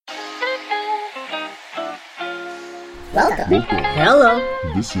Welcome. Hello.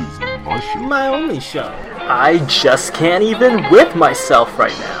 This is my show. My only show. I just can't even with myself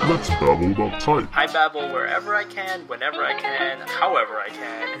right now. Let's babble about type. I babble wherever I can, whenever I can, however I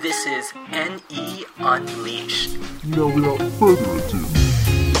can. This is NE Unleashed. Now, without further ado,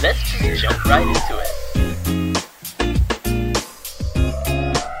 let's just jump right into it.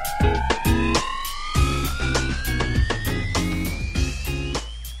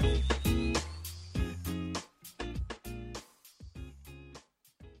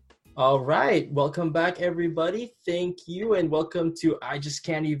 All right, welcome back, everybody. Thank you, and welcome to I Just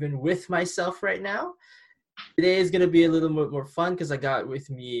Can't Even With Myself right now. Today is going to be a little bit more fun because I got with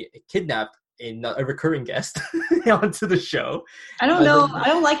me a recurring guest onto the show. I don't know. I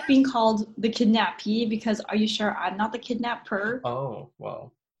don't like being called the kidnappee because are you sure I'm not the kidnapper? Oh,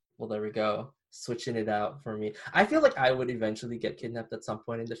 well, there we go. Switching it out for me. I feel like I would eventually get kidnapped at some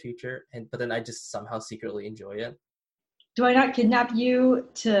point in the future, but then I just somehow secretly enjoy it. Do I not kidnap you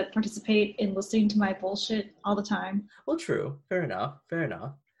to participate in listening to my bullshit all the time? Well, true. Fair enough.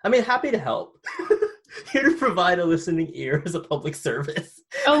 I mean, happy to help. Here to provide a listening ear as a public service.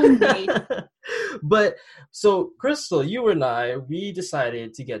 Oh, mate. But, so, Crystal, you and I, we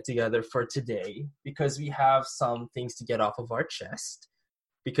decided to get together for today because we have some things to get off of our chest.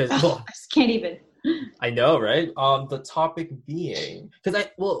 Because, well, I just can't even. I know, right? The topic being, because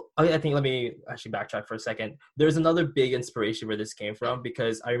I think let me actually backtrack for a second. There's another big inspiration where this came from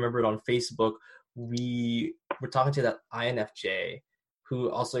because I remembered on Facebook, we were talking to that INFJ who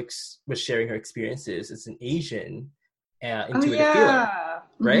also was sharing her experiences as an Asian intuitive healer,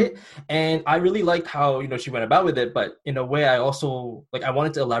 right? Mm-hmm. And I really liked how, she went about with it, but in a way I also, I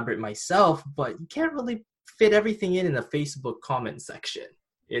wanted to elaborate myself, but you can't really fit everything in a Facebook comment section.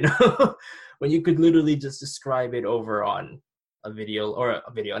 When you could literally just describe it over on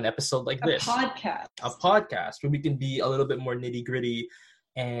an episode like this. A podcast where we can be a little bit more nitty gritty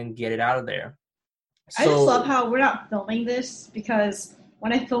and get it out of there. I just love how we're not filming this because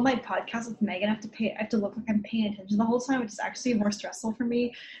when I film my podcast with Megan, I have to look like I'm paying attention the whole time, which is actually more stressful for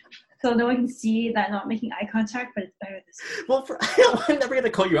me. So no one can see that I'm not making eye contact, but it's better this way. Well, I'm never going to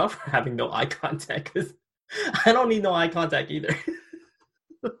call you out for having no eye contact because I don't need no eye contact either.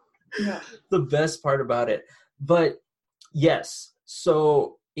 Yeah. The best part about it. But yes,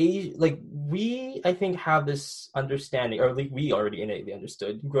 so we I think have this understanding, or we already innately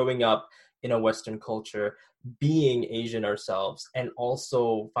understood growing up in a Western culture, being Asian ourselves, and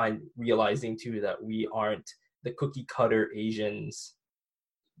also realizing too that we aren't the cookie cutter Asians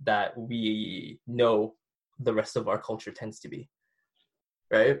that we know the rest of our culture tends to be,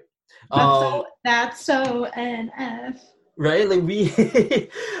 right? That's so NF. Right? We,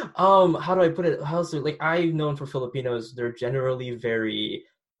 how do I put it? I've known for Filipinos, they're generally very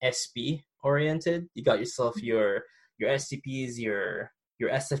SB oriented. You got yourself your SCPs, your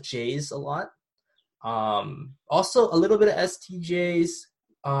SFJs a lot. Also a little bit of STJs,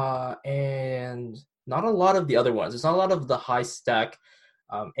 and not a lot of the other ones. There's not a lot of the high stack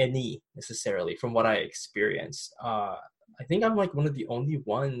NE necessarily from what I experienced. I think I'm one of the only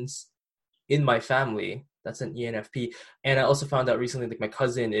ones in my family that's an ENFP. And I also found out recently, my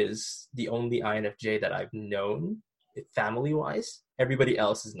cousin is the only INFJ that I've known, family-wise. Everybody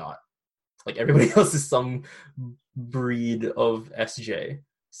else is not. Everybody else is some breed of SJ,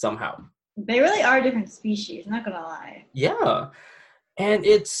 somehow. They really are different species, I'm not gonna lie. Yeah. And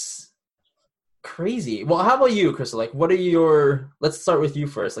it's crazy. Well, how about you, Crystal? What are let's start with you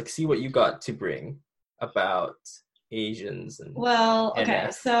first. See what you got to bring about Asians and okay,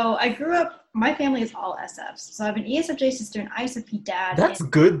 so I grew up, my family is all SFs, so I have an ESFJ sister and ISFP dad. That's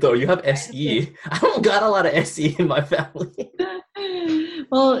good though, you have SE. I don't got a lot of SE in my family.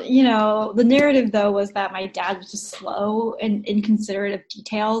 Well, the narrative though was that my dad was just slow and inconsiderate of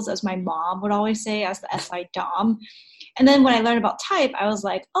details, as my mom would always say, as the SI Dom. And then when I learned about type, I was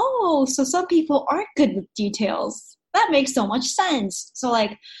like, oh, so some people aren't good with details. That makes so much sense. So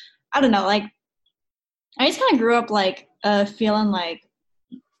I don't know, I just kind of grew up feeling like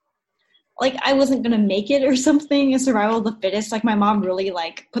I wasn't going to make it or something, a survival of the fittest. My mom really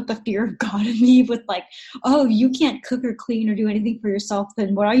put the fear of God in me with oh, you can't cook or clean or do anything for yourself,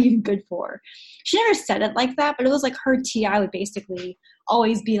 then what are you even good for? She never said it like that, but it was her TI would basically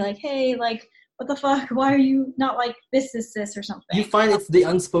always be hey, what the fuck? Why are you not this or something? You find it's the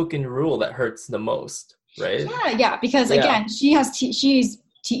unspoken rule that hurts the most, right? Yeah, because again, she's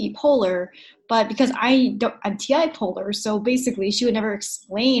TE polar, but because I'm TI polar, so basically she would never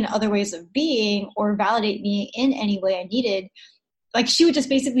explain other ways of being or validate me in any way I needed. She would just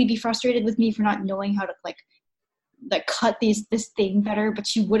basically be frustrated with me for not knowing how to cut this thing better, but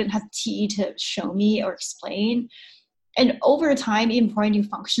she wouldn't have TE to show me or explain. And over time, even before I knew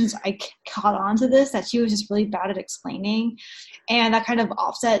functions, I caught on to this, that she was just really bad at explaining. And that kind of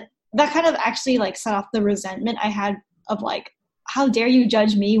actually like set off the resentment I had of like, how dare you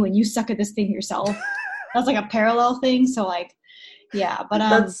judge me when you suck at this thing yourself? That's like a parallel thing. So like, yeah, but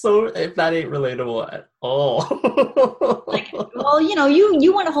that's so, if that ain't relatable at all. like, well, you know,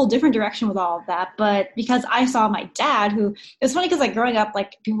 you went a whole different direction with all of that, but because I saw my dad, who, it's funny because like growing up,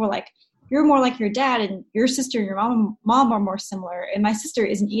 like people were like, you're more like your dad, and your sister and your mom are more similar, and my sister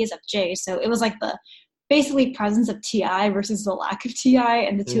is an ESFJ, so it was like the basically presence of TI versus the lack of TI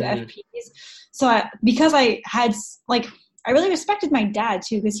and the two FPs. So because I had like, I really respected my dad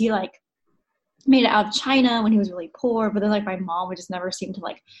too, because he like made it out of China when he was really poor, but then like my mom would just never seem to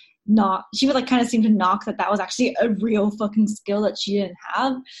like she would like kind of seem to knock that was actually a real fucking skill that she didn't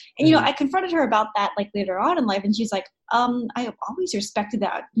have. And you know, I confronted her about that like later on in life, and she's like, I have always respected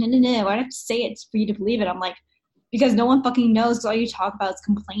that. No, I don't have to say it for you to believe it. I'm like, because no one fucking knows, because all you talk about is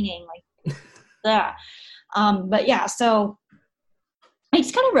complaining, like yeah. But yeah, so I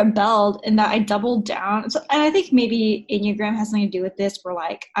just kind of rebelled in that I doubled down. So, and I think maybe Enneagram has something to do with this, where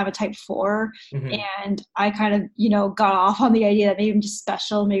like I'm a type 4, and I kind of, you know, got off on the idea that maybe I'm just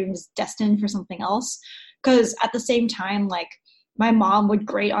special, maybe I'm just destined for something else. Because at the same time, like my mom would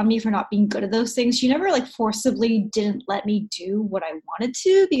grate on me for not being good at those things. She never like forcibly didn't let me do what I wanted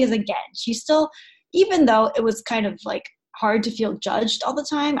to, because again, she still, even though it was kind of like hard to feel judged all the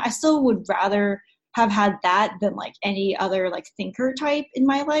time, I still would rather have had that than like any other like thinker type in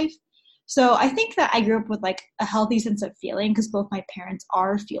my life. So I think that I grew up with like a healthy sense of feeling, because both my parents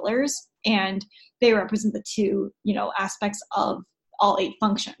are feelers and they represent the two, you know, aspects of all 8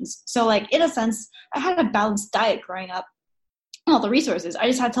 functions. So like in a sense, I had a balanced diet growing up, all the resources. I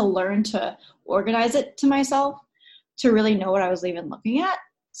just had to learn to organize it to myself to really know what I was even looking at.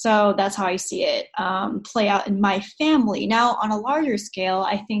 So that's how I see it play out in my family. Now on a larger scale,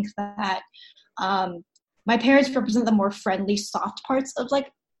 I think that my parents represent the more friendly, soft parts of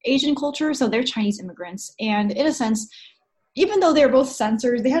like Asian culture. So they're Chinese immigrants. And in a sense, even though they're both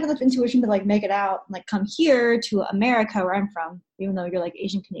censors, they had enough intuition to like make it out and like come here to America, where I'm from, even though you're like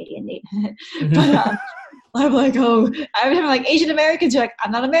Asian Canadian, Nate. But I'm like, oh, I'm like Asian Americans. You're like,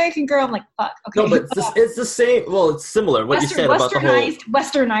 I'm not American, girl. I'm like, fuck. Okay. No, but it's the same. Well, it's similar. What you said about the whole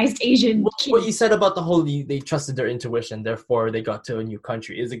westernized Asian. What you said about the whole, they trusted their intuition, therefore they got to a new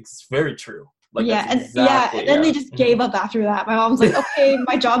country is very true. Like, yeah, and then they just gave up after that. My mom was like, okay,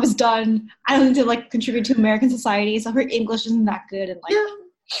 my job is done. I don't need to like contribute to American society. So her English isn't that good, and like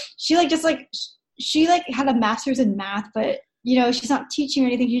she like just like she like had a master's in math, but you know, she's not teaching or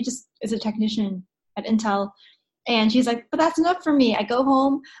anything. She just is a technician at Intel. And she's like, but that's enough for me. I go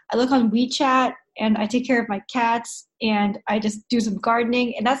home, I look on WeChat, and I take care of my cats, and I just do some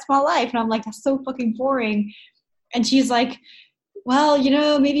gardening, and that's my life. And I'm like, that's so fucking boring. And she's like, well, you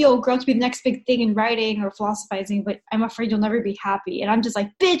know, maybe you'll grow up to be the next big thing in writing or philosophizing, but I'm afraid you'll never be happy. And I'm just like,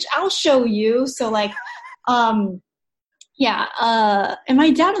 bitch, I'll show you. So like, and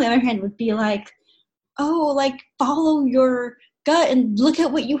my dad on the other hand would be like, oh, like follow your gut and look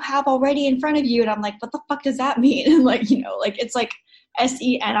at what you have already in front of you. And I'm like, what the fuck does that mean? And like, you know, like it's like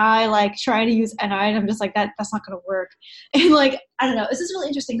SENI, like trying to use NI, and I'm just like, that's not gonna work. And like, I don't know, this is really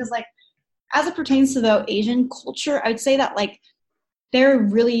interesting because like, as it pertains to the Asian culture, I'd say that like they're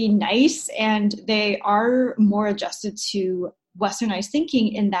really nice and they are more adjusted to westernized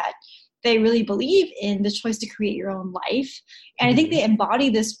thinking, in that they really believe in the choice to create your own life. And I think they embody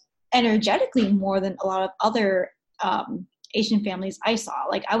this energetically more than a lot of other Asian families I saw.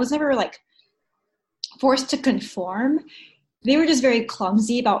 Like I was never like forced to conform. They were just very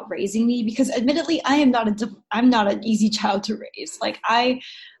clumsy about raising me, because admittedly I'm not an easy child to raise. Like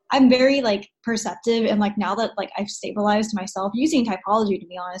I'm very like perceptive, and like now that like I've stabilized myself using typology, to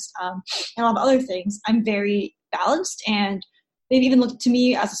be honest, and a lot of other things, I'm very balanced, and they've even looked to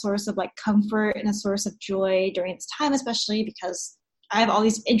me as a source of like comfort and a source of joy during this time, especially because I have all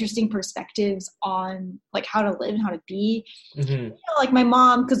these interesting perspectives on like how to live and how to be. You know, like my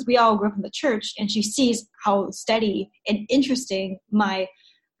mom, because we all grew up in the church, and she sees how steady and interesting my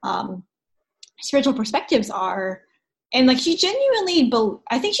spiritual perspectives are. And like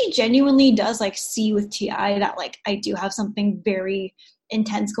I think she genuinely does like see with TI that like I do have something very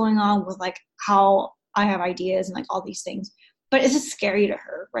intense going on with like how I have ideas and like all these things. But it's just scary to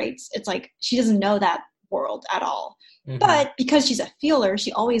her, right? It's like she doesn't know that world at all. But because she's a feeler,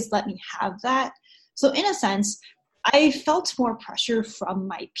 she always let me have that. So in a sense, I felt more pressure from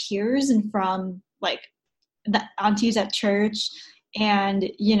my peers and from like the aunties at church, and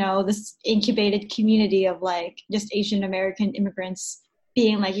you know, this incubated community of like just Asian American immigrants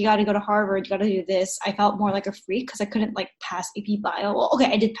being like, you got to go to Harvard, you got to do this, I felt more like a freak because I couldn't like pass AP Bio. Well,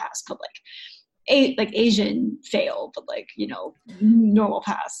 okay, I did pass, but like Asian fail, but like, you know, normal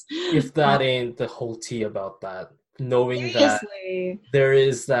pass. If that ain't the whole tea about that, knowing that Seriously. there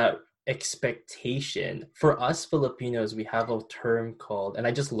is that expectation for us Filipinos, we have a term called, and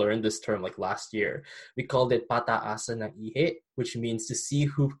I just learned this term like last year. We called it pataasa ng ihi, which means to see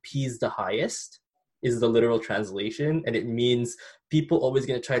who pees the highest, is the literal translation, and it means people always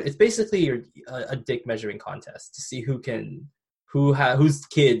gonna try. It's basically a dick measuring contest to see whose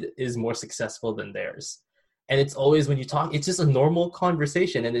kid is more successful than theirs. And it's always when you talk, it's just a normal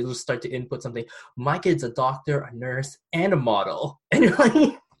conversation, and it'll start to input something. My kid's a doctor, a nurse, and a model, and you're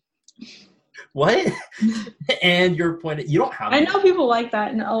like, what? And your point, you don't have. I know people like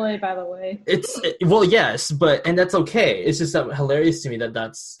that in LA, by the way. Well, yes, and that's okay. It's just that hilarious to me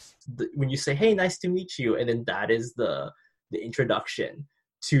that's when you say, "Hey, nice to meet you," and then that is the introduction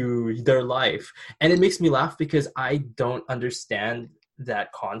to their life, and it makes me laugh because I don't understand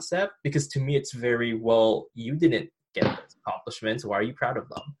that concept, because to me it's very, well, you didn't get those accomplishments, why are you proud of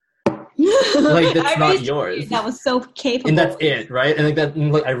them? Like, that's not yours. That was so capable, and that's it, right?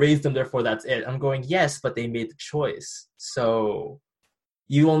 And like I raised them, therefore that's it. I'm going, yes, but they made the choice, so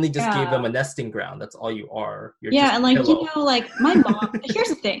you only just gave them a nesting ground. That's all you are. You're just and like pillow. you know, like my mom, here's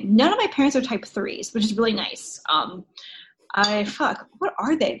the thing, none of my parents are type 3s, which is really nice. What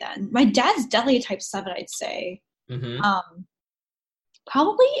are they then? My dad's definitely a type 7, I'd say.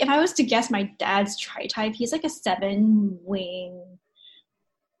 Probably, if I was to guess, my dad's tri-type. He's like a 7-wing.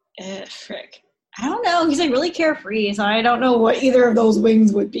 Frick. I don't know. He's like really carefree, so I don't know what either of those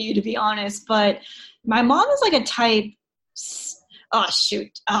wings would be, to be honest. But my mom is like a type. Oh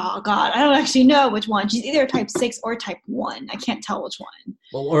shoot! Oh god! I don't actually know which one. She's either type 6 or type 1. I can't tell which one.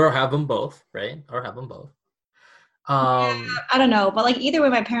 Well, or have them both, right? Or have them both. I don't know, but like either way,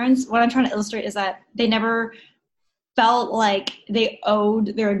 my parents. What I'm trying to illustrate is that they never felt like they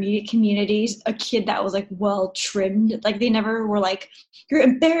owed their immediate communities a kid that was like well trimmed. Like they never were like, you're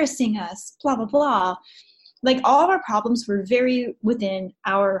embarrassing us, blah blah blah. Like all of our problems were very within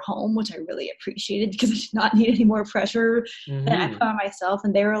our home, which I really appreciated because I did not need any more pressure that I put on myself.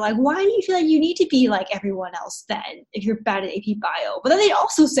 And they were like, why do you feel like you need to be like everyone else then if you're bad at AP Bio? But then they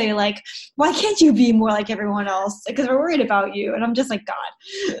also say like, why can't you be more like everyone else? Because we're worried about you. And I'm just like, God,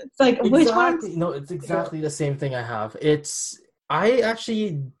 it's like, which one? No, it's exactly the same thing I have. I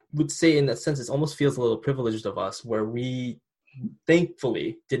actually would say in that sense, it almost feels a little privileged of us where we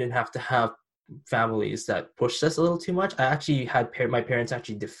thankfully didn't have to have families that pushed us a little too much. I actually had my parents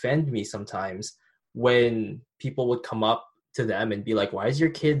actually defend me sometimes when people would come up to them and be like, why is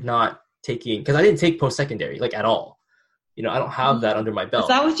your kid not taking, because I didn't take post-secondary like at all, you know, I don't have that under my belt. Is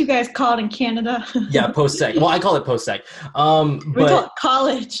that what you guys call it in Canada? Yeah, post-sec. Well, I call it post-sec. We call it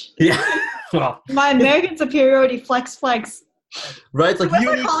college. Yeah. Well, my American superiority flex right, like I'm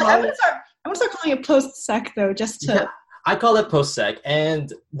gonna start calling it post-sec though, just to I call it post-sec,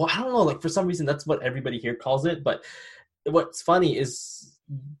 and well, I don't know, like for some reason that's what everybody here calls it. But what's funny is,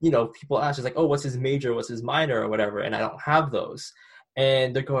 you know, people ask, it's like, oh, what's his major, what's his minor, or whatever, and I don't have those,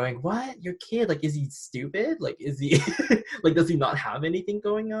 and they're going, what, your kid, like, is he stupid? Like, is he like, does he not have anything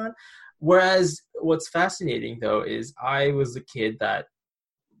going on? Whereas what's fascinating though is I was a kid that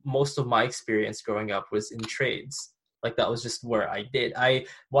most of my experience growing up was in trades. Like that was just where I did. I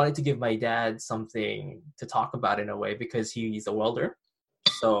wanted to give my dad something to talk about in a way because he's a welder.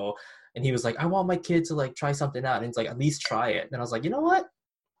 So, and he was like, I want my kid to like try something out. And it's like, at least try it. And I was like, you know what?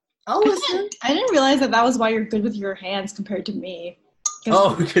 I'll listen. I didn't realize that was why you're good with your hands compared to me.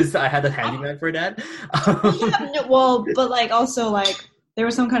 Oh, because I had a handyman for a dad? Well, but like also like there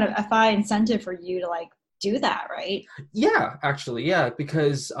was some kind of FI incentive for you to like do that, right? Yeah, actually, yeah.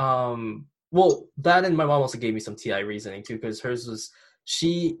 Because well, that and my mom also gave me some TI reasoning too, because hers was,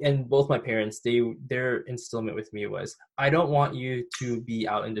 she and both my parents, their instillment with me was, I don't want you to be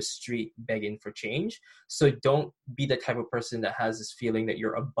out in the street begging for change. So don't be the type of person that has this feeling that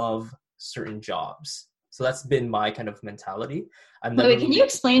you're above certain jobs. So that's been my kind of mentality. Wait, can you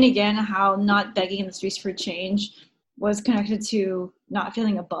explain again how not begging in the streets for change was connected to not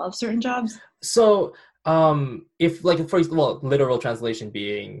feeling above certain jobs? So if like, for example, literal translation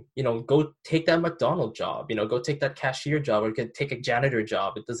being, you know, go take that McDonald's job, you know, go take that cashier job, or you could take a janitor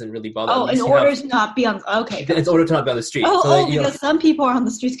job. It doesn't really bother. Oh, in order to not be on, okay. It's order to not be on the street. Oh, so like, because some people are on the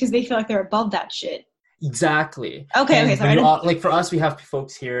streets because they feel like they're above that shit. Exactly. Okay, sorry. Like for us, we have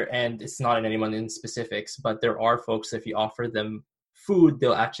folks here, and it's not in anyone in specifics, but there are folks, if you offer them food,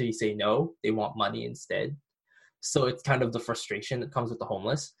 they'll actually say no. They want money instead. So it's kind of the frustration that comes with the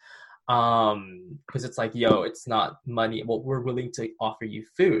homeless. Because it's like, yo, it's not money. Well, we're willing to offer you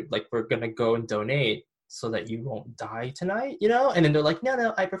food. Like, we're gonna go and donate so that you won't die tonight, you know? And then they're like,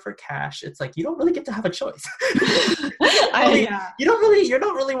 no, I prefer cash. It's like, you don't really get to have a choice. Yeah. You're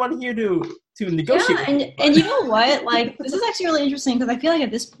not really one here to negotiate. Yeah, and you know what? Like, this is actually really interesting because I feel like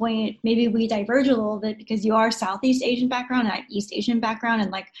at this point, maybe we diverge a little bit because you are Southeast Asian background and I have East Asian background. And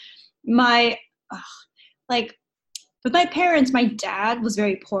like like with my parents, my dad was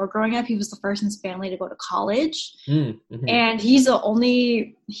very poor growing up. He was the first in his family to go to college. Mm-hmm. And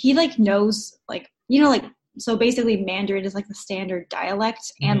he like knows like, you know, like, so basically Mandarin is like the standard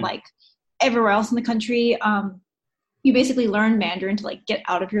dialect and like everywhere else in the country, you basically learn Mandarin to like get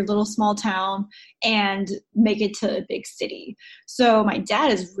out of your little small town and make it to a big city. So my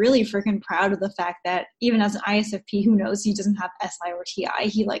dad is really freaking proud of the fact that even as an ISFP, who knows, he doesn't have SI or TI,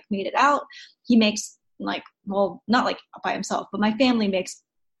 he like made it out. He makes like, well, not like by himself, but my family makes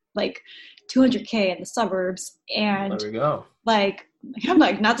like 200K in the suburbs. And there we go. Like, I'm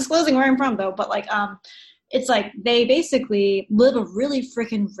like not disclosing where I'm from though, but like, it's like they basically live a really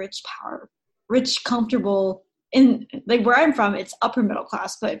freaking rich, comfortable. In like where I'm from, it's upper middle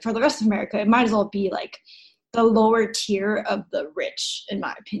class, but for the rest of America, it might as well be like the lower tier of the rich, in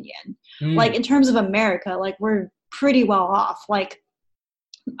my opinion. Like in terms of America, like we're pretty well off. Like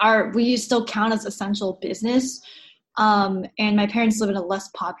we still count as essential business. And my parents live in a less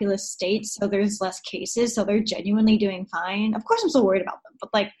populous state, so there's less cases, so they're genuinely doing fine. Of course, I'm still worried about them,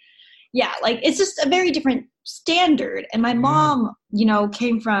 but like, yeah, like it's just a very different standard. And my mom, you know,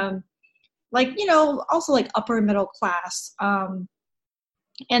 came from like, you know, also like upper middle class. And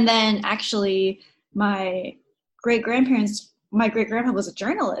then actually my great-grandpa was a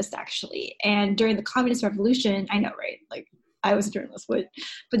journalist actually. And during the Communist Revolution, I know, right? Like I was a journalist, but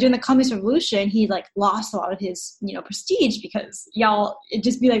during the Communist Revolution, he like lost a lot of his, you know, prestige because it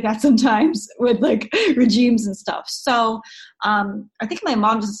just be like that sometimes with like regimes and stuff. So I think my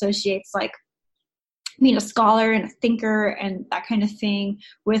mom just associates like being a scholar and a thinker and that kind of thing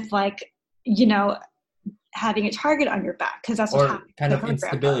with like, you know, having a target on your back because that's what happened. Kind of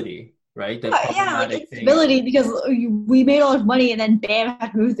instability, right? Like instability because we made a lot of money and then bam,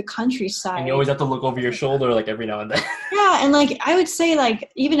 had to move the countryside. And you always have to look over your shoulder like every now and then. Yeah, and like I would say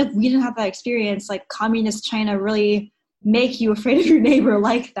like even if we didn't have that experience, like communist China really make you afraid of your neighbor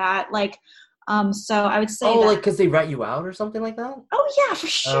like that. Like, so I would say like because they rat you out or something like that? Oh yeah, for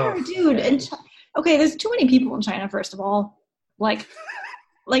sure, dude. Okay. And okay, there's too many people in China, first of all. Like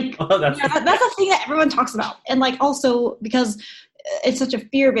that's the thing that everyone talks about. And like also because it's such a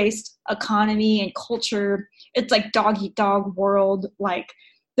fear-based economy and culture, it's like dog eat dog world. Like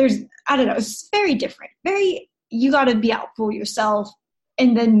there's, I don't know, it's very different. You got to be out for yourself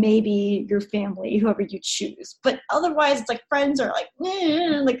and then maybe your family, whoever you choose. But otherwise it's like friends are like,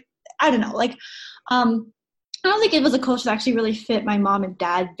 like, I don't know. Like, I don't think it was a culture that actually really fit my mom and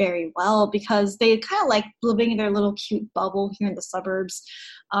dad very well because they kind of like living in their little cute bubble here in the suburbs.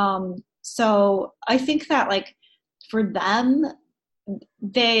 So I think that like for them,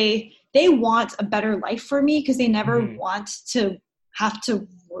 they want a better life for me because they never want to have to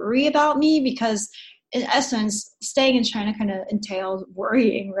worry about me because in essence, staying in China kind of entails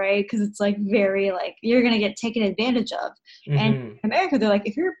worrying, right? Because it's like very like you're going to get taken advantage of. And in America, they're like,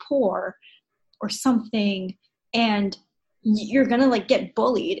 if you're poor or something, and you're going to like get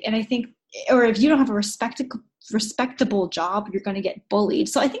bullied. And I think, or if you don't have a respectable job, you're going to get bullied.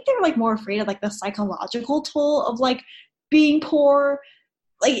 So I think they're like more afraid of like the psychological toll of like being poor,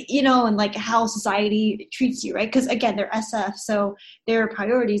 like, you know, and like how society treats you, right? Because again, they're SF. So their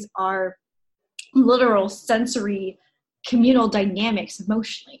priorities are literal sensory communal dynamics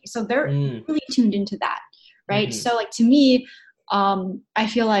emotionally. So they're really tuned into that. Right. So like to me, I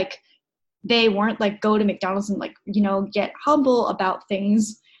feel like they weren't like go to McDonald's and like, you know, get humble about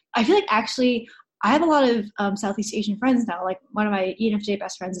things. I feel like actually I have a lot of Southeast Asian friends now. Like one of my ENFJ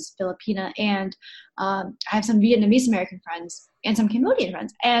best friends is Filipina, and I have some Vietnamese American friends and some Cambodian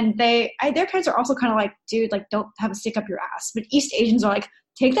friends. And their parents are also kind of like, dude, like don't have a stick up your ass. But East Asians are like,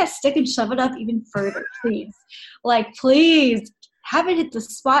 take that stick and shove it up even further, please. Like, please have it hit the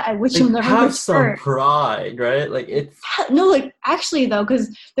spot at which you'll never have some pride, right? Like it's no, like actually though, because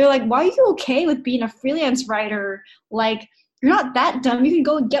they're like, why are you okay with being a freelance writer? Like you're not that dumb. You can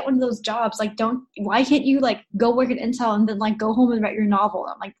go and get one of those jobs. Like why can't you like go work at Intel and then like go home and write your novel?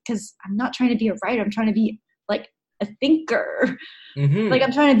 I'm like, because I'm not trying to be a writer. I'm trying to be like a thinker. Like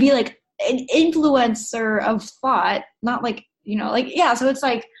I'm trying to be like an influencer of thought, not like, you know, like, yeah. So it's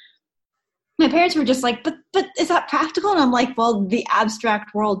like, my parents were just like, but is that practical? And I'm like, well, the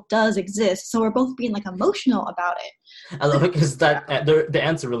abstract world does exist. So we're both being like emotional about it. I love it because the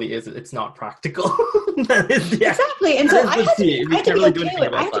answer really is it's not practical. That is the Exactly. And so I had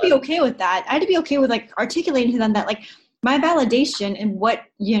to be okay with that. I had to be okay with like articulating to them that like my validation and what,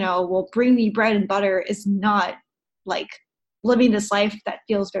 will bring me bread and butter is not like living this life that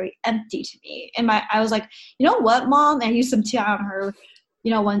feels very empty to me. And I was like, you know what, Mom? And I used some tea on her,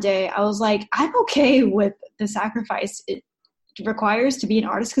 one day. I was like, I'm okay with the sacrifice it requires to be an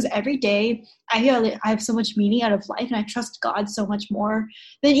artist, because every day I feel like I have so much meaning out of life, and I trust God so much more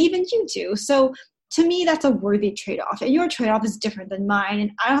than even you do. So to me, that's a worthy trade-off, and your trade-off is different than mine,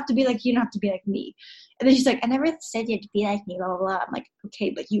 and I don't have to be like you, don't have to be like me. And then she's like, I never said you had to be like me, blah blah blah. I'm like, okay,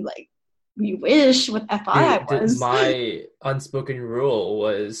 but you wish what FI I was. My unspoken rule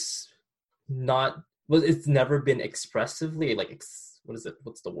was it's never been expressively like what is it?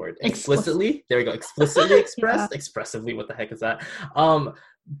 What's the word? Explicitly. There we go. Explicitly expressed. Yeah. Expressively. What the heck is that?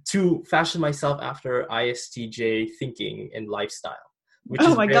 To fashion myself after ISTJ thinking and lifestyle.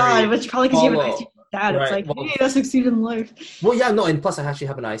 Oh my God! Which probably because you have an ISTJ dad. Right. It's like, hey, that's succeed in life. Well, yeah, no, and plus I actually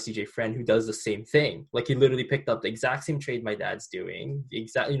have an ISTJ friend who does the same thing. Like he literally picked up the exact same trade my dad's doing. The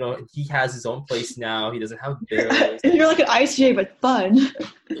exact, he has his own place now. He doesn't have bills. And you're like an ISTJ, but fun.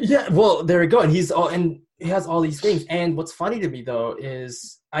 Yeah. Well, there we go. And he has all these things. And what's funny to me though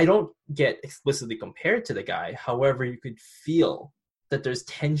is I don't get explicitly compared to the guy. However, you could feel that there's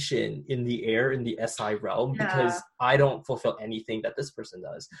tension in the air in the SI realm because I don't fulfill anything that this person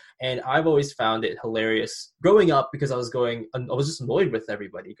does. And I've always found it hilarious growing up because I was just annoyed with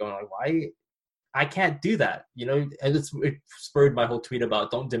everybody going like, why I can't do that, and it spurred my whole tweet about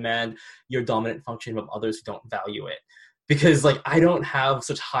don't demand your dominant function of others who don't value it. Because like, I don't have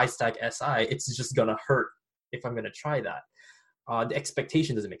such high stack SI. It's just going to hurt if I'm going to try that. The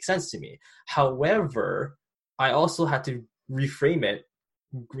expectation doesn't make sense to me. However, I also had to reframe it,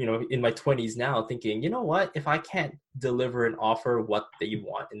 in my 20s now, thinking, you know what, if I can't deliver and offer what they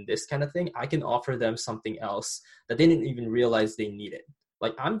want in this kind of thing, I can offer them something else that they didn't even realize they needed.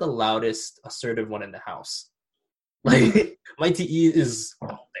 Like I'm the loudest assertive one in the house. Like my TE is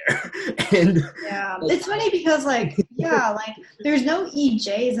out there. And yeah, it's funny because there's no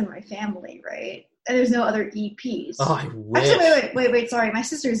EJs in my family, right? And there's no other EPs. Oh, I wish. Actually, wait, sorry. My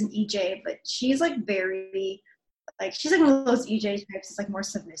sister is an EJ, but she's like very she's like one of those EJ types that's like more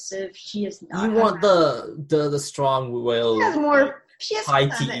submissive. She is not. You want the strong will. She has more. She has high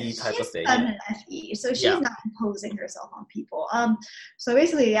TE type of thing. An FE, so she's not imposing herself on people. So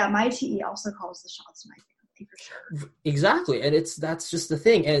basically, my TE also calls the shots in my family for sure. Exactly, and that's just the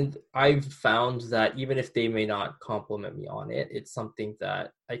thing. And I've found that even if they may not compliment me on it, it's something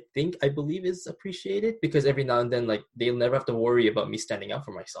that I believe is appreciated, because every now and then, like, they'll never have to worry about me standing up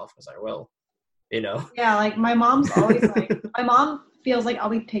for myself, because I will. Yeah, like my mom's always like, my mom feels like I'll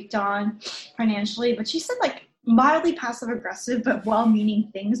be picked on financially, but she said like mildly passive aggressive but well-meaning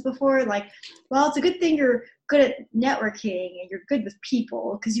things before, like, well, it's a good thing you're good at networking and you're good with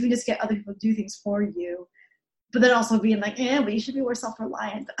people because you can just get other people to do things for you. But then also being like, but you should be more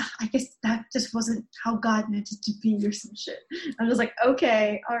self-reliant. But I guess that just wasn't how God meant it to be or some shit. I'm just like,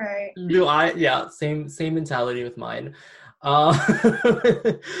 okay, all right. Same mentality with mine. She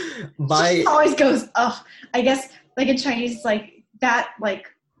always goes, I guess like in Chinese, like that like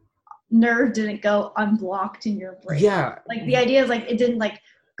nerve didn't go unblocked in your brain. Yeah. Like the idea is like it didn't like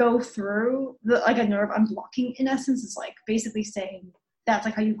go through like a nerve unblocking in essence is like basically saying that's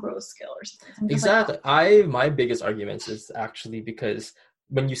like how you grow a skill or something. Exactly. Like, my biggest arguments is actually because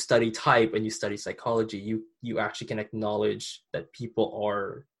when you study type and you study psychology, you actually can acknowledge that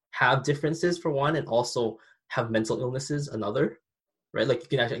people have differences for one, and also have mental illnesses another, right? Like you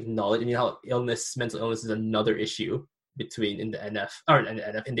can actually acknowledge, and how mental illness is another issue in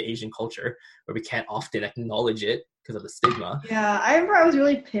the Asian culture, where we can't often acknowledge it because of the stigma. Yeah, I remember I was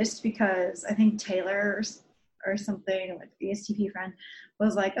really pissed because I think Taylor or something, like the ESTP friend,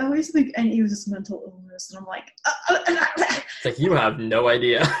 was like, oh, he's like, and he was just mental illness, and I'm like, it's like, you have no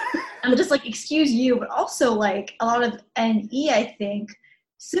idea. I'm just like, excuse you, but also like a lot of NE, I think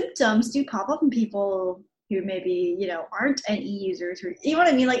symptoms do pop up in people who maybe, aren't NE users, or, you know what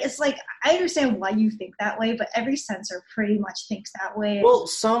I mean? Like, it's like, I understand why you think that way, but every sensor pretty much thinks that way. Well,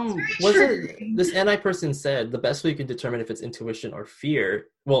 this NI person said the best way you can determine if it's intuition or fear,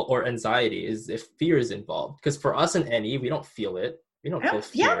 or anxiety, is if fear is involved. Because for us in NE, we don't feel it. We don't feel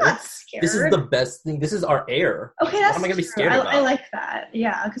fear. Yeah, I'm not scared. This is the best thing. This is our air. Okay, that's what am I going to be scared about? I like that.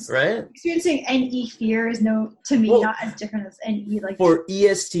 Yeah, because right? Experiencing NE fear is not as different as NE. Like for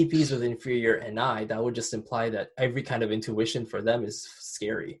ESTPs with inferior NI, that would just imply that every kind of intuition for them is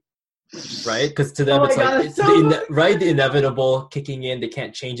scary. right? Because to them, Oh it's my like God, it's so the inevitable kicking in. They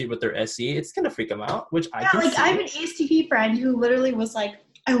can't change it with their SE. It's gonna freak them out, which I can like I have see. an S2-ep friend who literally was like,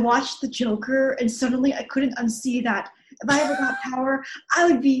 I watched the Joker and suddenly I couldn't unsee that. If I ever got power, I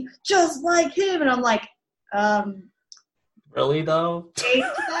would be just like him. And I'm like, Really though? change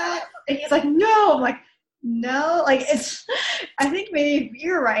that? And he's like, no. I'm like, no. Like it's. I think maybe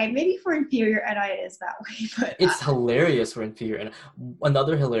you're right. Maybe for inferior NI it is that way, but It's hilarious for inferior. And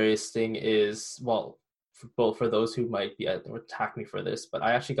another hilarious thing is, well, for those who might be attack me for this, but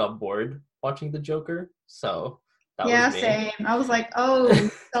I actually got bored watching the Joker, so that was yeah, me. same. I was like, oh,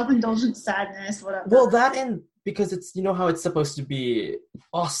 self-indulgent sadness, whatever. Well, that and because it's how it's supposed to be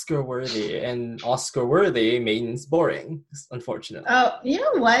Oscar worthy, and Oscar worthy means boring, unfortunately. Oh, you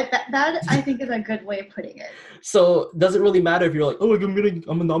know what? That I think is a good way of putting it. So does it really matter if you're like, oh,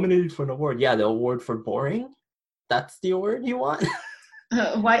 I'm nominated for an award? Yeah, the award for boring. That's the award you want.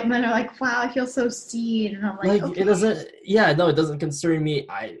 White men are like, wow, I feel so seen, and I'm like okay. It doesn't. Yeah, no, it doesn't concern me.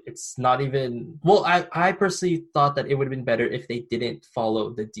 It's not even. Well, I personally thought that it would have been better if they didn't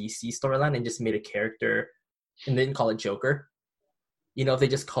follow the DC storyline and just made a character and didn't call it Joker. If they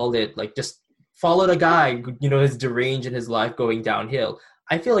just called it like just followed a guy, his deranged in his life going downhill.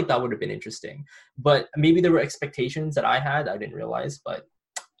 I feel like that would have been interesting. But maybe there were expectations that I had I didn't realize. But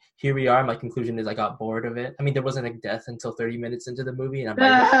here we are. My conclusion is I got bored of it. I mean, there wasn't a death until 30 minutes into the movie, and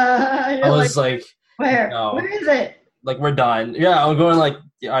I was like, where? no. Where is it? Like, we're done. Yeah, I'm going like,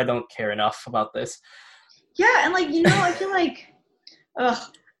 yeah, I don't care enough about this. Yeah, and like, I feel like, ugh.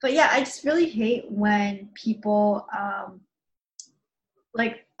 But yeah, I just really hate when people, I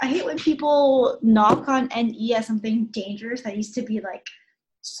hate when people knock on NE as something dangerous that used to be like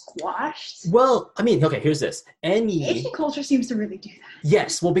squashed. Well, I mean, okay, here's this. NE... Asian culture seems to really do that.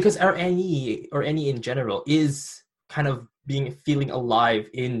 Yes, well, because our NE, or NE in general, is kind of feeling alive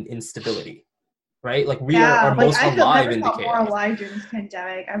in instability, right? Like, we are most alive in the chaos. I feel more alive during this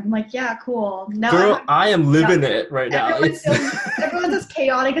pandemic. I'm like, yeah, cool. Now girl, I am living it right now. Everyone's as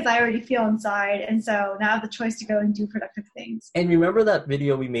chaotic as I already feel inside, and so now I have the choice to go and do productive things. And remember that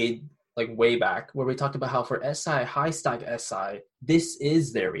video we made like way back where we talked about how for SI, high stack SI, this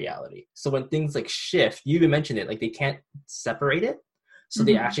is their reality. So when things like shift, you even mentioned it, like they can't separate it. So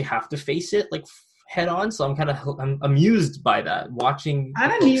they actually have to face it like head on. So I'm amused by that, watching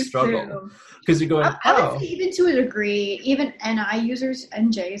people struggle. Because you're going, I would say even to a degree, even NI users,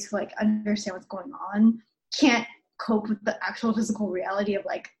 NJs who like understand what's going on, can't cope with the actual physical reality of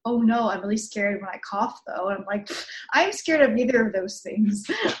like, oh no, I'm really scared when I cough though. And I'm like, I'm scared of neither of those things.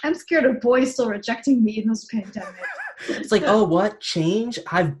 I'm scared of boys still rejecting me in this pandemic. It's like, oh, what? Change?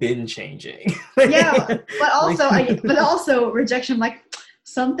 I've been changing. Yeah, but also rejection, like,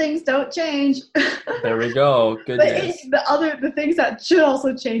 some things don't change. There we go. Goodness. But the things that should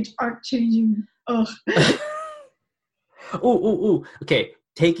also change aren't changing. Ugh. Ooh. Okay.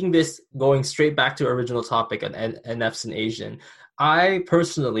 Taking this, going straight back to our original topic on NFs and Asian, I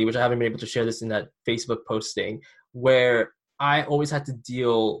personally, which I haven't been able to share this in that Facebook posting, where I always had to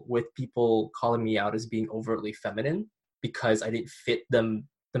deal with people calling me out as being overtly feminine because I didn't fit the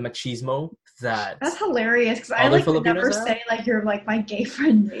machismo that's hilarious, because I like would never say like you're like my gay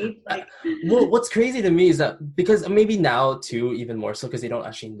friend Nate. Like, well, what's crazy to me is that because maybe now too, even more so because they don't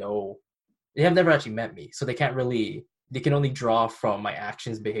actually know, they have never actually met me, so they can only draw from my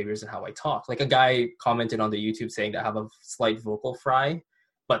actions, behaviors, and how I talk. Like a guy commented on the YouTube saying that I have a slight vocal fry,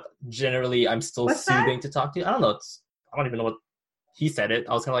 but generally I'm still soothing to talk to. I don't know. I don't even know what he said it.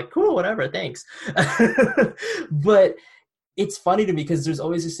 I was kind of like, cool, whatever, thanks. But it's funny to me because there's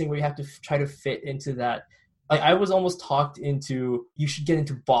always this thing where you have to try to fit into that. I was almost talked into, you should get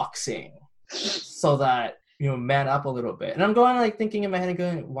into boxing so that, man up a little bit. And I'm going like thinking in my head and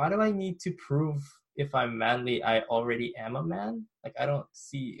going, why do I need to prove if I'm manly? I already am a man. Like, I don't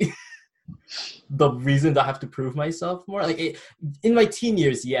see the reason to have to prove myself more. Like in my teen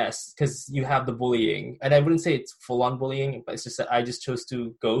years, yes, because you have the bullying, and I wouldn't say it's full on bullying, but it's just that I just chose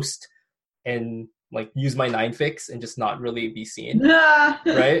to ghost and like use my 9 fix and just not really be seen.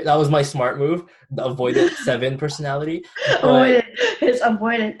 Right? That was my smart move. The avoidant 7 personality. It's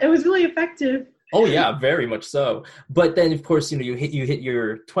avoidant. It was really effective. Oh yeah, very much so. But then of course, you hit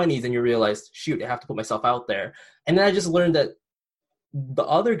your 20s and you realize, shoot, I have to put myself out there. And then I just learned that the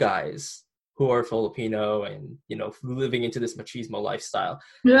other guys who are Filipino and, living into this machismo lifestyle.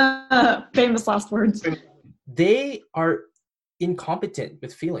 Yeah, famous last words. They are incompetent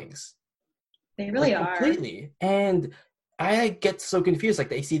with feelings. They really are. Completely. And I get so confused. Like,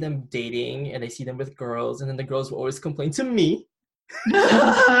 they see them dating and they see them with girls, and then the girls will always complain to me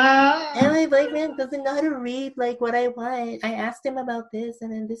And my boyfriend doesn't know how to read like what I want. I asked him about this,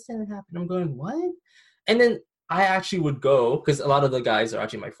 and then this didn't happen. I'm going, what? And then I actually would go, because a lot of the guys are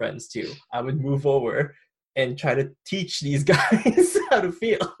actually my friends too. I would move over and try to teach these guys how to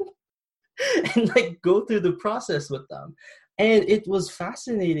feel and like go through the process with them. And it was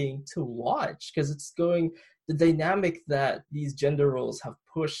fascinating to watch because it's going the dynamic that these gender roles have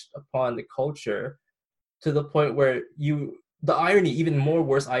pushed upon the culture to the point where the irony, even more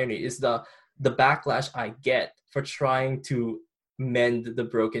worse irony, is the backlash I get for trying to mend the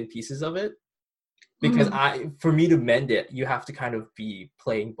broken pieces of it. Because for me to mend it, you have to kind of be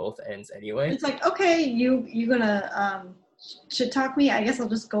playing both ends anyway. It's like, okay, you gonna shit talk me? I guess I'll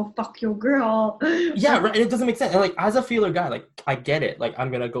just go fuck your girl. Yeah, right. And it doesn't make sense. And like as a feeler guy, like I get it. Like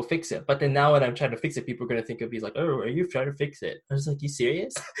I'm gonna go fix it. But then now when I'm trying to fix it, people are gonna think of me like, oh, are you trying to fix it? I was like, you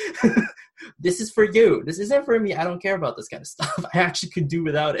serious? This is for you. This isn't for me. I don't care about this kind of stuff. I actually could do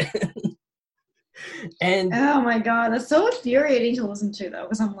without it. And oh my god, that's so infuriating to listen to though,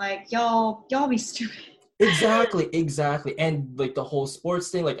 because I'm like, y'all be stupid. Exactly. And like the whole sports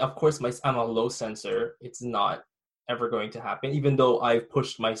thing, like of course I'm a low sensor. It's not ever going to happen, even though I've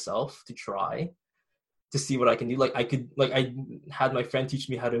pushed myself to try to see what I can do. Like I had my friend teach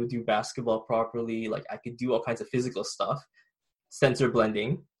me how to do basketball properly. Like I could do all kinds of physical stuff, sensor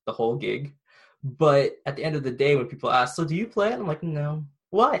blending, the whole gig. But at the end of the day, when people ask, so do you play? I'm like, no.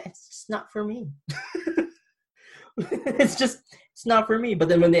 Why? It's just not for me. It's not for me. But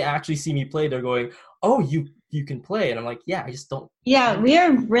then when they actually see me play, they're going, oh, you can play. And I'm like, yeah, I just don't. Yeah, we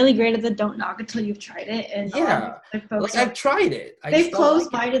are really great at the don't knock until you've tried it. And yeah, like I've tried it. They've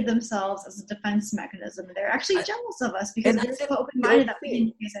closed-minded themselves as a defense mechanism. They're actually jealous of us because they're so open-minded that we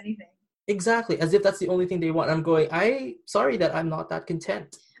didn't face anything. Exactly, as if that's the only thing they want. I'm going, sorry that I'm not that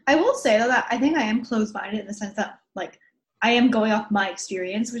content. I will say though that I think I am closed-minded in the sense that like I am going off my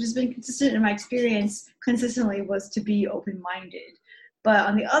experience, which has been consistent in my experience consistently was to be open-minded. But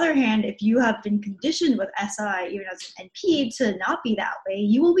on the other hand, if you have been conditioned with SI, even as an NP, to not be that way,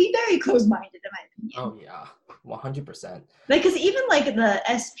 you will be very closed-minded, in my opinion. Oh, yeah. 100%. Like, because even, like, the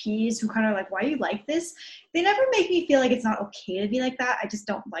SPs who kind of like, why are you like this? They never make me feel like it's not okay to be like that. I just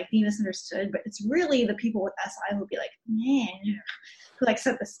don't like being misunderstood. But it's really the people with SI who will be like, man, who, like,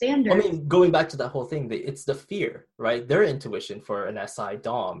 set the standard. I mean, going back to that whole thing, it's the fear, right? Their intuition for an SI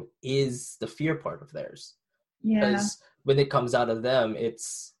Dom is the fear part of theirs. Yeah. Because when it comes out of them, it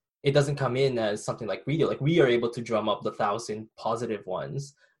doesn't come in as something like we do. Like we are able to drum up the 1,000 positive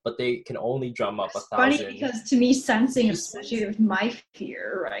ones, but they can only drum up 1,000. Funny because to me, sensing is associated with my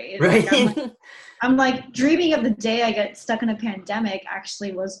fear, right? Right. Like, I'm like dreaming of the day I get stuck in a pandemic.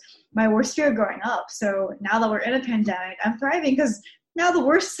 Actually, was my worst fear growing up. So now that we're in a pandemic, I'm thriving because now the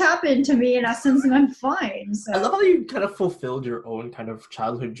worst happened to me in essence, and I'm fine. So I love how you kind of fulfilled your own kind of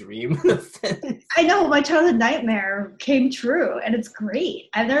childhood dream. I know my childhood nightmare came true, and it's great.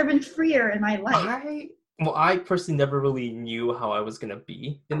 I've never been freer in my life. I personally never really knew how I was going to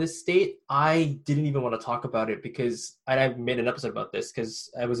be in this state. I didn't even want to talk about it because, and I made an episode about this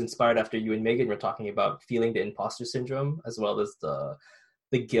because I was inspired after you and Megan were talking about feeling the imposter syndrome as well as the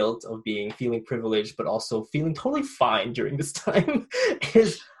guilt of feeling privileged, but also feeling totally fine during this time.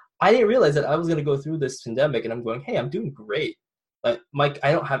 Is I didn't realize that I was going to go through this pandemic and I'm going, hey, I'm doing great. Like Mike,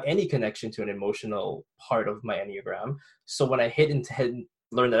 I don't have any connection to an emotional part of my Enneagram. So when I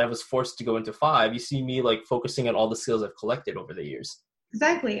learned that I was forced to go into 5, you see me like focusing on all the skills I've collected over the years.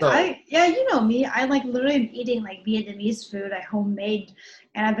 Exactly. So, you know me. I like literally am eating like Vietnamese food I homemade,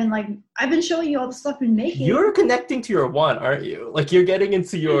 and I've been showing you all the stuff I've been making. You're connecting to your 1, aren't you? Like you're getting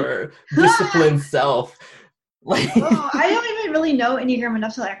into your disciplined self. Like I don't even really know Enneagram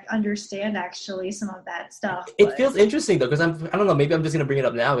enough to like understand actually some of that stuff. It feels interesting though, because I don't know, maybe I'm just gonna bring it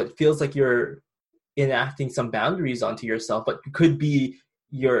up now. It feels like you're enacting some boundaries onto yourself, but it could be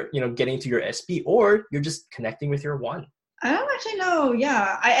you're getting to your SP, or you're just connecting with your 1. I don't actually know.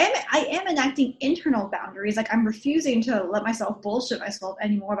 Yeah, I am enacting internal boundaries. Like I'm refusing to let myself bullshit myself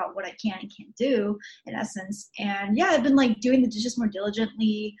anymore about what I can and can't do in essence. And yeah, I've been like doing the dishes more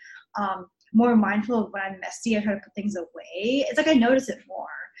diligently, more mindful of when I'm messy. I try to put things away. It's like I notice it more.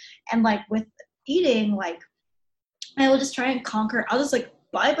 And like with eating, like I will just try and conquer. I'll just like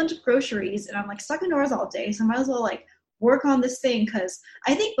buy a bunch of groceries and I'm like stuck indoors all day. So I might as well like work on this thing, because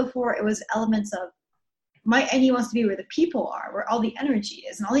I think before it was elements of my NE wants to be where the people are, where all the energy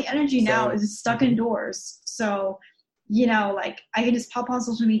is, and all the energy now is stuck indoors. So, like I can just pop on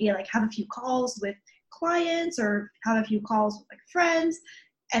social media, like have a few calls with clients or have a few calls with like friends,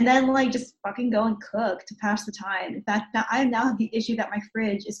 and then like just fucking go and cook to pass the time. In fact, I now have the issue that my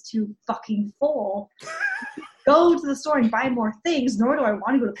fridge is too fucking full. go to the store and buy more things, nor do I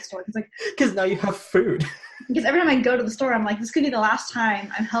want to go to the store. Because now you have food. Because every time I go to the store, I'm like, this could be the last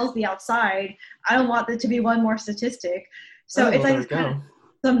time I'm healthy outside. I don't want there to be one more statistic. So it's like, so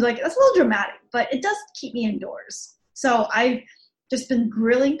I'm like, that's a little dramatic, but it does keep me indoors. So I've just been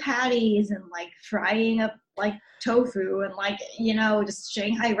grilling patties and like frying up like tofu and like, just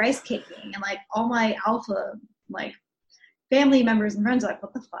Shanghai rice caking, and like all my alpha like family members and friends are like,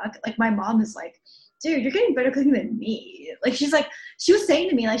 what the fuck? Like my mom is like, dude, you're getting better cooking than me. Like she was saying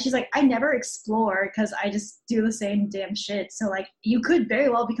to me, like, she's like, I never explore because I just do the same damn shit. So like you could very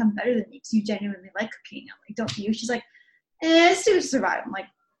well become better than me because you genuinely like cooking. I'm like, don't you? She's like, it's to survive. I'm like,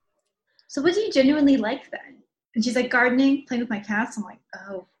 so what do you genuinely like then? And she's like, gardening, playing with my cats. I'm like,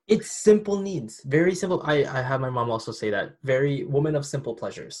 oh. It's simple needs. Very simple. I have my mom also say that. Very woman of simple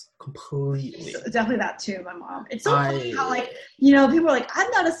pleasures. Completely. So definitely that too, my mom. It's so funny how like, people are like,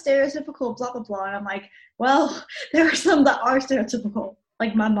 I'm not a stereotypical blah, blah, blah. And I'm like, well, there are some that are stereotypical.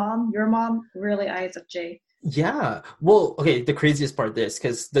 Like my mom, your mom, really ISFJ. Yeah. Well, okay, the craziest part is,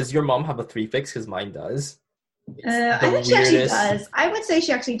 because does your mom have a 3 fix? Because mine does. I think she actually does. I would say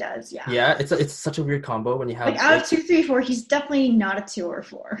she actually does. Yeah. Yeah, it's such a weird combo when you have like out of 2, 3, 4. He's definitely not a 2 or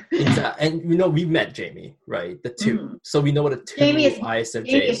 4. Exactly, and we met Jamie, right? The 2, so we know what a 2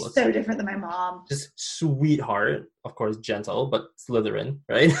 ISFJ is looks so different than my mom. Just sweetheart, of course, gentle, but Slytherin,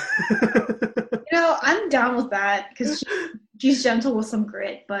 right? I'm down with that because she's gentle with some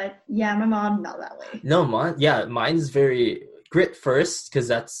grit. But yeah, my mom not that way. No, mine's very grit first, because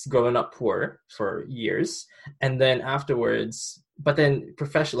that's growing up poor for years, and then afterwards, but then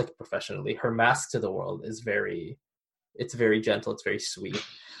professionally, her mask to the world is very gentle, it's very sweet.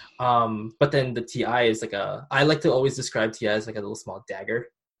 But then the TI is like I like to always describe TI as like a little small dagger.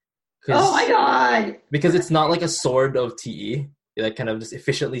 Oh my god! Because it's not like a sword of TE. It like kind of just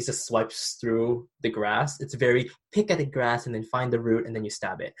efficiently just swipes through the grass. It's very pick at the grass and then find the root and then you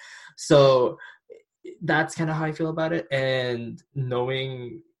stab it. So that's kind of how I feel about it. And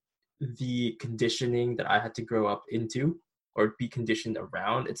knowing the conditioning that I had to grow up into or be conditioned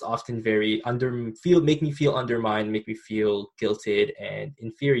around, it's often very make me feel undermined, make me feel guilted and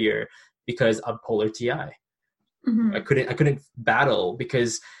inferior because I'm polar TI. Mm-hmm. I couldn't battle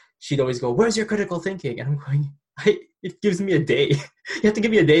because she'd always go, where's your critical thinking? And I'm going, it gives me a day. You have to give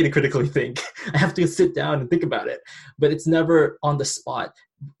me a day to critically think. I have to sit down and think about it, but it's never on the spot.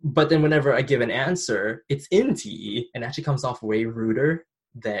 But then whenever I give an answer, it's in TE and actually comes off way ruder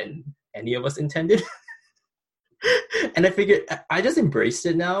than any of us intended. And I figured I just embraced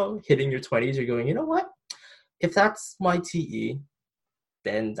it now. Hitting your 20s, you're going, you know what? If that's my TE,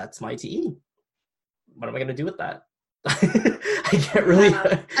 then that's my TE. What am I going to do with that? I can't really.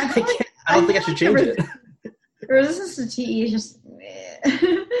 I don't think I should change it. Resistance to TE is just.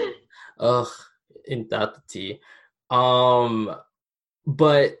 Ugh, ain't that the T?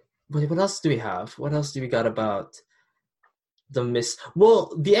 But what else do we have? What else do we got about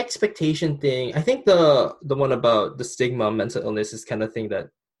the expectation thing? I think the one about the stigma of mental illness is kind of thing that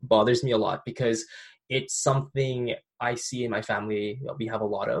bothers me a lot because it's something I see in my family. We have a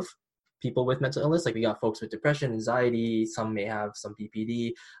lot of people with mental illness. Like we got folks with depression, anxiety, some may have some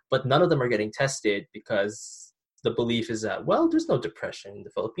BPD, but none of them are getting tested because the belief is that, well, there's no depression in the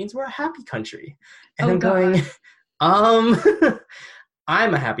Philippines. We're a happy country. And going, I'm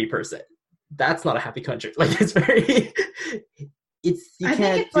a happy person. That's not a happy country. Like you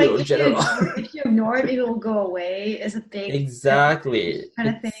can't do it in general. If you ignore it, it will go away is a big exactly kind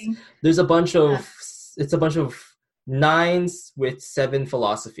of thing. There's a bunch of it's a bunch of 9s with 7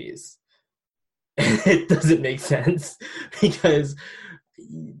 philosophies. And it doesn't make sense because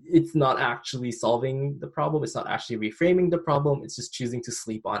it's not actually solving the problem. It's not actually reframing the problem. It's just choosing to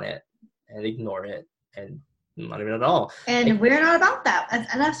sleep on it and ignore it and not even at all. And we're not about that. As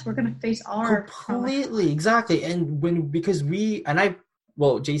NFs, we're going to face our completely, exactly. And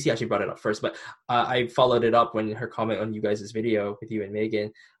JC actually brought it up first, but I followed it up when her comment on you guys' video with you and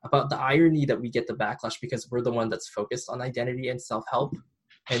Megan about the irony that we get the backlash because we're the one that's focused on identity and self-help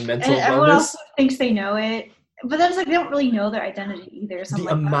and mental wellness. Everyone else thinks they know it. But then it's like they don't really know their identity either. So the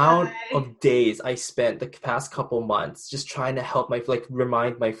amount of days I spent the past couple months just trying to help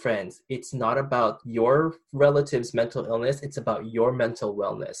remind my friends, it's not about your relative's mental illness, it's about your mental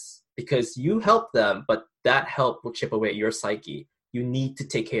wellness. Because you help them, but that help will chip away at your psyche. You need to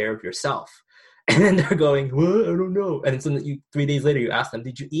take care of yourself. And then they're going, what? I don't know. And so 3 days later, you ask them,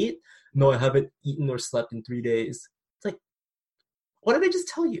 did you eat? No, I haven't eaten or slept in 3 days. It's like, what did I just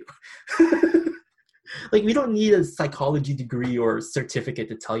tell you? Like, we don't need a psychology degree or certificate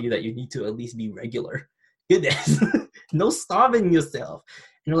to tell you that you need to at least be regular. Goodness. No starving yourself.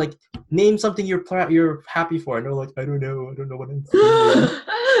 And you're like, name something you're happy for. And they're like, I don't know what I'm feeling.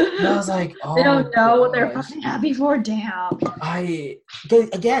 And I was like, oh, they don't know what they're gosh. fucking happy for. Damn.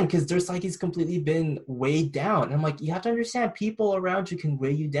 Because their psyche's completely been weighed down. And I'm like, you have to understand, people around you can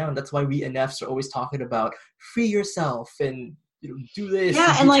weigh you down. That's why we NFs are always talking about free yourself and do this.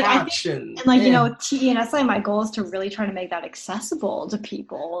 Yeah, and like detach TENSI, my goal is to really try to make that accessible to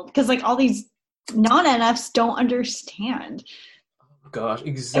people because like all these non-NFs don't understand. Gosh,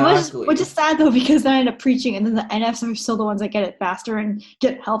 exactly. Which is sad though, because then I end up preaching and then the NFs are still the ones that get it faster and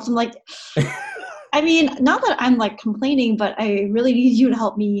get help. I'm like, I mean, not that I'm like complaining, but I really need you to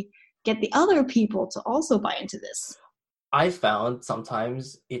help me get the other people to also buy into this. I found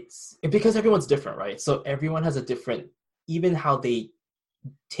sometimes it's because everyone's different, right? So everyone has a different, even how they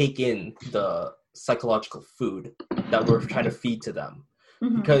take in the psychological food that we're trying to feed to them.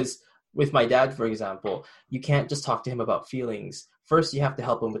 Mm-hmm. Because with my dad, for example, you can't just talk to him about feelings. First, you have to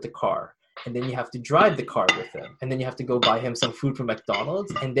help him with the car. And then you have to drive the car with him. And then you have to go buy him some food from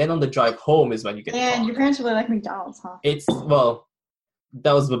McDonald's. And then on the drive home is when you get to talk. And your parents really like McDonald's, huh?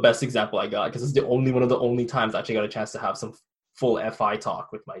 That was the best example I got because it's one of the only times I actually got a chance to have some full FI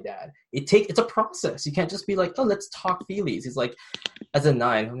talk with my dad. It's a process. You can't just be like, oh, let's talk feelies. He's like, as a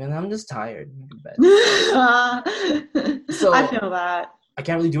 9, I mean, I'm just tired. So I feel that. I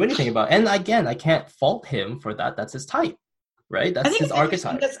can't really do anything about it. And again, I can't fault him for that. That's his type, right? That's his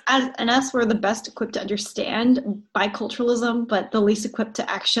archetype. Because as NS, we're the best equipped to understand biculturalism, but the least equipped to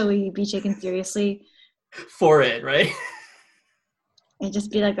actually be taken seriously. For it, right? It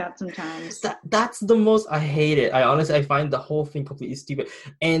just be like that sometimes. That's the most, I hate it. I find the whole thing completely stupid.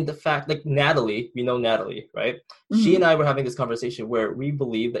 And the fact, like Natalie, we know Natalie, right? Mm-hmm. She and I were having this conversation where we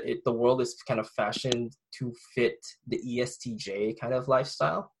believe that the world is kind of fashioned to fit the ESTJ kind of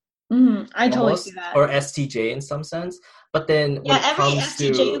lifestyle. Mm-hmm. I totally see that. Or STJ in some sense. But then when it every comes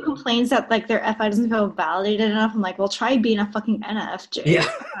STJ who complains that like their FI doesn't feel validated enough, I'm like, well, try being a fucking NFJ. Yeah.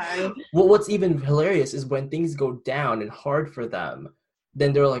 Well, what's even hilarious is when things go down and hard for them,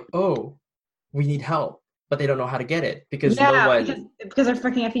 then they're like, oh, we need help. But they don't know how to get it because because their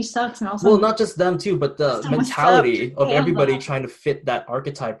freaking FE sucks. And also, well, not just them too, but the mentality of everybody trying to fit that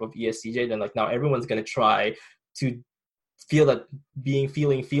archetype of ESTJ. Then like now everyone's going to try to feel that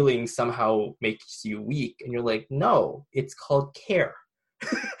feeling somehow makes you weak. And you're like, no, it's called care.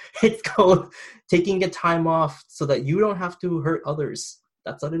 It's called taking a time off so that you don't have to hurt others.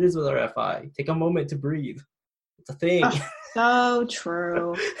 That's what it is with our FI. Take a moment to breathe. It's a thing. Oh, so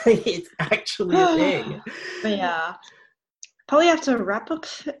true. It's actually a thing. But yeah. Probably have to wrap up.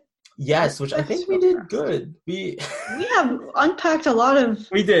 Yes, which I think we did good. We have unpacked a lot of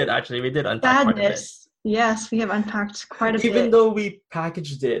We did unpack sadness. Quite a bit. Yes, we have unpacked quite a bit. Even though we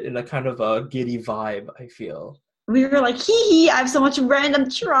packaged it in a kind of a giddy vibe, I feel. We were like, hee, I have so much random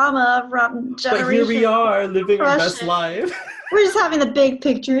trauma from generation. But here we are, living our best life. We're just having the big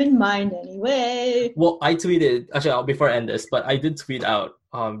picture in mind anyway. Well, I tweeted, actually, before I end this, but I did tweet out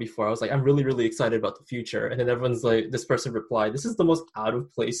before. I was like, I'm really, really excited about the future. And then everyone's like, this person replied, this is the most out of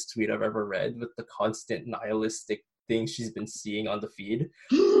place tweet I've ever read with the constant nihilistic things she's been seeing on the feed.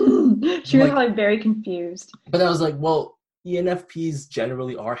 She was like very confused. But I was like, well, ENFPs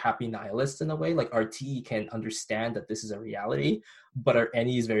generally are happy nihilists in a way. Like our TE can understand that this is a reality, but our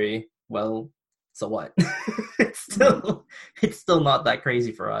NE is very, well, so what? It's still not that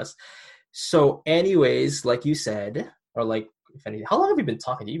crazy for us. So anyways, like you said, or like, if any, how long have we been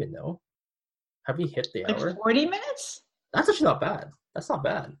talking? Do you even know? Have we hit the hour? 40 minutes? That's actually not bad. That's not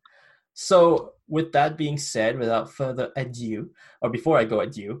bad. So with that being said, without further ado, or before I go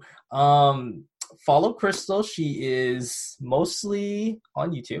adieu, follow Crystal. She is mostly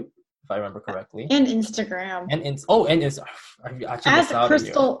on YouTube, if I remember correctly, and Instagram.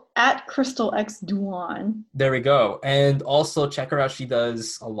 At Crystal X Duan. There we go. And also check her out. She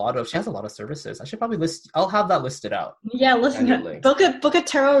has a lot of services. I should probably I'll have that listed out. Yeah, listen. Book a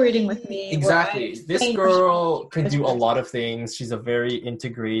tarot reading with me. Exactly. This girl can do a lot of things. She's a very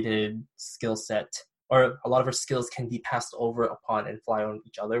integrated skill set. Or a lot of her skills can be passed over upon and fly on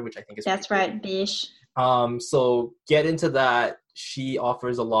each other, which I think is that's cool. right, bish. So get into that. She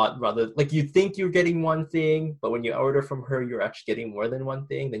offers a lot. Rather, like you think you're getting one thing, but when you order from her, you're actually getting more than one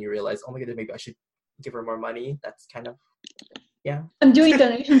thing. Then you realize, oh my goodness, maybe I should give her more money. That's kind of, yeah. I'm doing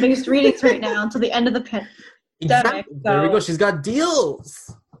donation-based readings right now until the end of the pandemic. Exactly. So. There we go. She's got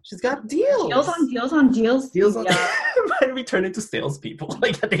deals. Deals on deals. Why we turn into salespeople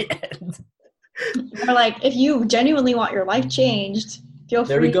like at the end? Or like, if you genuinely want your life changed, feel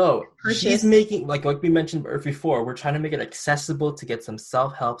free. There we go. Purchase. She's making, like we mentioned before, we're trying to make it accessible to get some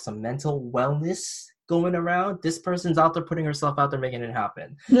self-help, some mental wellness going around, this person's out there putting herself out there, making it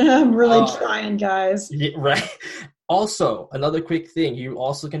happen. I'm really trying, guys. Yeah, right. Also, another quick thing, you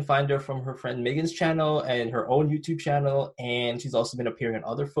also can find her from her friend Megan's channel and her own YouTube channel, and she's also been appearing on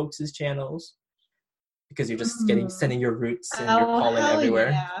other folks' channels because you're just sending your roots and you're calling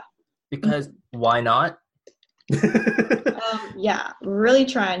everywhere. Yeah. Because why not? Yeah, really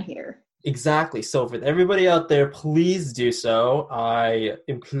trying here. Exactly. So for everybody out there, please do so. I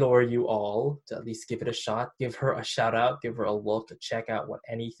implore you all to at least give it a shot. Give her a shout out. Give her a look to check out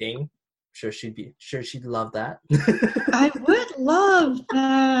anything. Sure she'd love that. I would love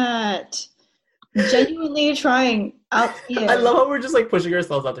that. Genuinely trying out here. I love how we're just like pushing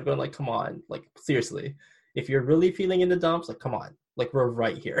ourselves out there, going like, come on, like seriously. If you're really feeling in the dumps, like come on, like we're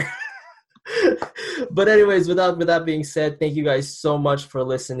right here. But anyways, with that being said, thank you guys so much for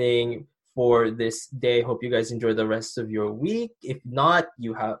listening for this day. Hope you guys enjoy the rest of your week. If not,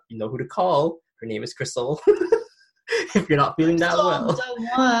 you know who to call. Her name is Crystal. If you're not feeling that well,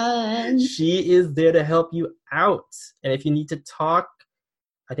 she is there to help you out. And if you need to talk,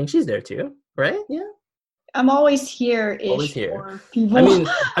 I think she's there too, right? Yeah. I'm always here. Always here. For people.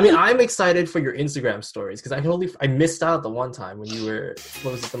 I mean, I'm excited for your Instagram stories because I missed out the one time when you were,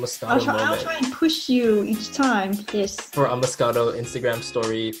 what was it, the Moscato moment? I'll try and push you each time. Yes. For a Moscato Instagram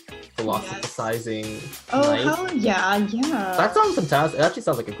story, philosophizing. Oh, night. hell yeah. That sounds fantastic. It actually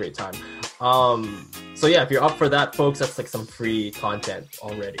sounds like a great time. So yeah, if you're up for that, folks, that's like some free content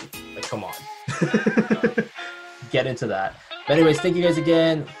already. Like, come on. Get into that. But anyways, thank you guys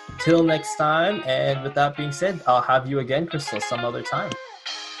again. Till next time. And with that being said, I'll have you again, Crystal, some other time.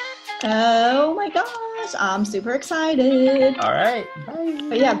 Oh my gosh. I'm super excited. All right. Bye.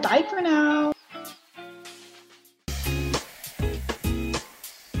 But yeah, bye for now.